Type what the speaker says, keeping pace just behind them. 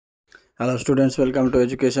Hello students, welcome to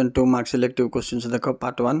education 2 mark selective questions देखो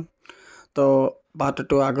part 1 तो part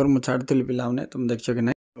 2 अगर मु छाड़ती पिलाने तुम देख कि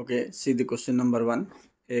नहीं okay see the question number 1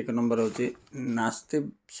 एक नंबर होची नास्ति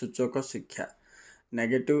सूचक शिक्षा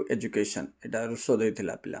नेगेटिव एजुकेशन एटा रुसो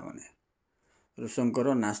देथिला पिला माने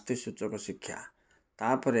रुसंकर नास्ति सूचक शिक्षा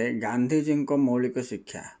तापरे गांधी जी को मौलिक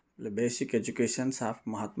शिक्षा basic education of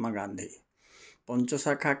Mahatma Gandhi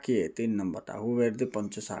पंचशाखा किए 3 नंबर टा हु वेर द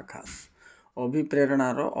पंचशाखा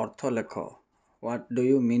अभिप्रेरणार अर्थ लेख what do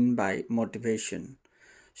you mean by motivation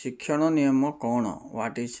शिक्षण नियम कौन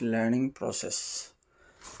व्हाट इज लर्निंग प्रोसेस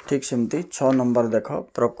ठीक सेमती 6 नंबर देख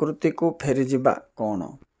प्रकृति को फेरी जिबा कौन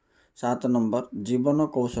 7 नंबर जीवन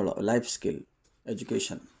कौशल लाइफ स्किल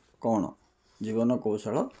एजुकेशन कौन जीवन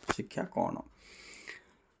कौशल शिक्षा कौन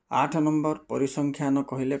 8 नंबर परिसंख्यान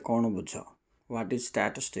कहले कौन बुझ व्हाट इज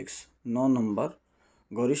स्टैटिस्टिक्स 9 नंबर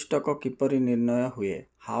गरिष्ठक किपरि निर्णय हुए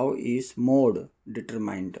हाउ इज मोड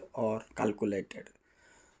डिटरमाइंड और कैलकुलेटेड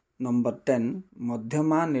नंबर 10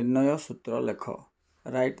 मध्यमा निर्णय सूत्र लेख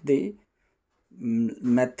right the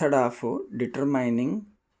method of determining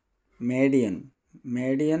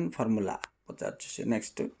median formula Pachar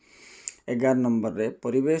next 11 number रे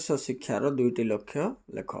परिवेश शिक्षार दुईटी लक्ष्य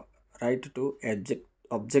लेख right to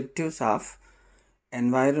objectives of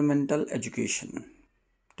environmental education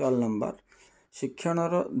 12 number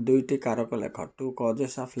शिक्षणर दुईटी कारक लेख to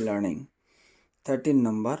causes of learning 13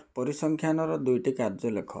 number परिसंख्यानर दुईटी कार्य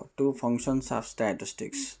लेख two functions of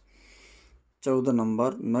statistics 14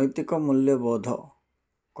 number नैतिक मूल्यबोध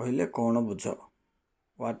कहले कौन बुझ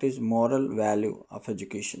what is moral value of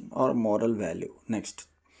education और मोरल वैल्यू नेक्स्ट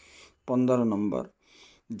 15 नंबर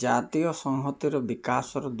जातीय संहतिर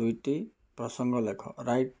विकासर दुईटी प्रसंग लेख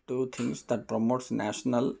right two things that promotes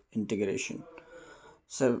national integration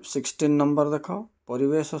 16 number देख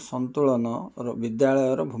परिवेश संतुलन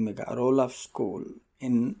विद्यालय भूमिका role of school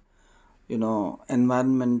in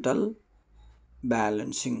environmental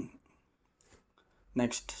balancing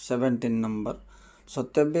next 17 number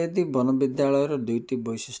सत्यवेदी one विद्यालय दुईटी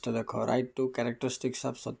वैशिष्ट्य लेख right to characteristics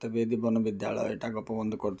of सत्यवेदी one विद्यालय एटा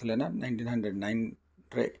गोपबंधु करथिले ना 1909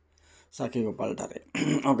 रे साखी गोपाल ठारे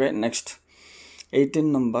ओके नेक्स्ट 18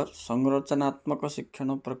 नंबर संरचनात्मक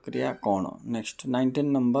शिक्षण प्रक्रिया कौन नेक्स्ट 19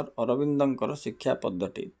 नंबर अरविंदर शिक्षा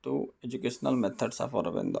पद्धति to educational methods of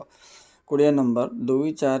Arvind 20 number 2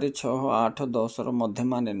 4 6 8 10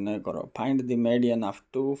 मध्यमा निर्णय कर फाइंड द मीडियन ऑफ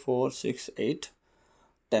 2 4 6 8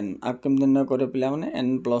 10 आप केम निर्णय करे पिला माने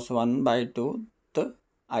n+1/2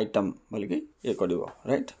 आइटम बोल के ये करिवो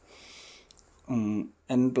राइट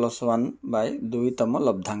n+1/2 तम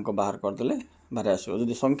लब्धांक बाहर कर देले बारे आसो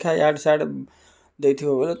जदि संख्या याड साइड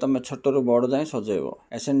देथिबो बोले तमे छोट रु बड़ जाय सजेबो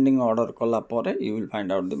असेंडिंग ऑर्डर कला परे you will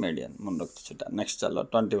find out the median मन रखते सेटा नेक्स्ट चलो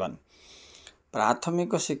 21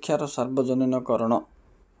 प्राथमिक शिक्षार सार्वजनीनकरण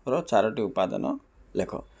रो चारोटी उपादान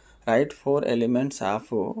लेख राइट 4 एलिमेंट्स ऑफ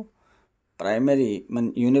प्राइमरी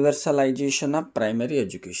मान universalization of primary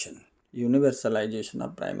education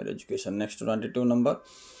next 22 number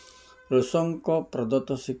रुसों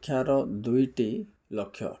प्रदत्त शिक्षार दुईटी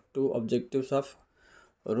लक्ष्य to objectives of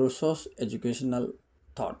रूसोस educational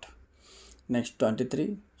thought next 23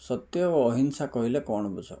 सत्य और अहिंसा कहले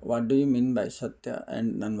कौन बुझ what do you mean by सत्य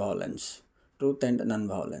and non violence truth and non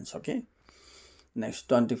violence okay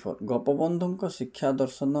next 24 Gopabandhu शिक्षा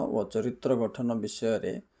दर्शन और चरित्र गठन विषय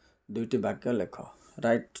रे दुईटी वाक्य लेख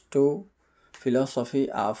right to philosophy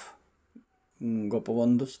of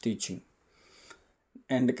Gopabandhu teaching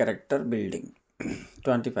and character building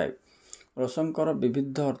 25 रसंकर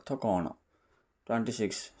विविध अर्थ कौन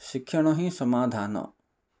 26 शिक्षण ही समाधान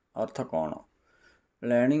अर्थ कौन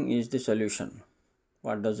learning is the solution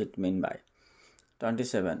what does it mean by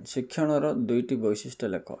 27 शिक्षणर दुईटी वैशिष्ट्य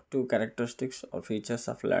लेख टू कैरेक्टरिस्टिक्स और फीचर्स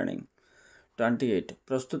ऑफ लर्निंग 28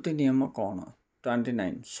 प्रस्तुति नियम कौन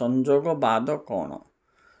 29 संयोगवाद कौन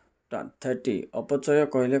 30 अपचय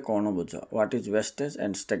कहले कौन बुझ what is wastage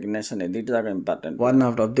and stagnation ए दुईटा important one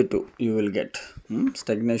out of the two you will get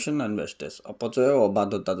stagnation and wastage अपचय और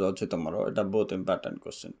अबाधता जो अच्छे तुम यहाँ बहुत इंपोर्टेंट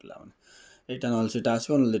क्वेश्चन पे यहाँ ना सीटा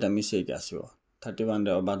आसो ना दुटा मिसेक आसो 31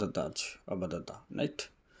 रे अबाधता अच्छी अबाधता राइट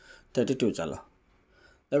 32 चलो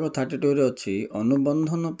देखो 32 रे अच्छी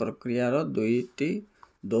अनुबंधन प्रक्रियार दुईटी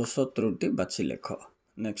दोष त्रुटि बाछि लेख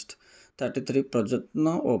नेक्स्ट 33 प्रयत्न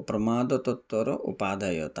और प्रमाद तत्वर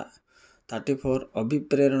उपादेयता 34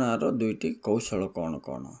 अभिप्रेरणार दुईटी कौशल कौन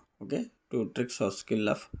कौन ओके टू ट्रिक्स और स्किल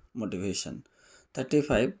ऑफ मोटिवेशन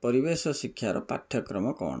 35 परिवेश शिक्षार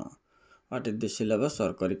पाठ्यक्रम कौन व्हाट इज द सिलेबस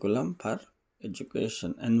और curriculum for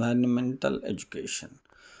education environmental education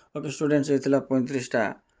okay students ये 35टा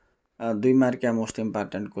 2 मार्किया मोस्ट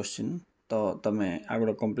इंपोर्टेंट क्वेश्चन तो तमें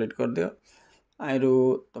आगुड़ कंप्लीट कर दियो आयरु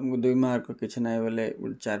तुमको 2 मार्क किसी ना बोले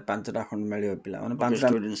 4-5 खंड मिले पिला माने 5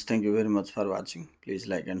 students thank you very much for watching please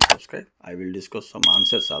like and subscribe I will discuss some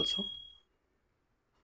answers also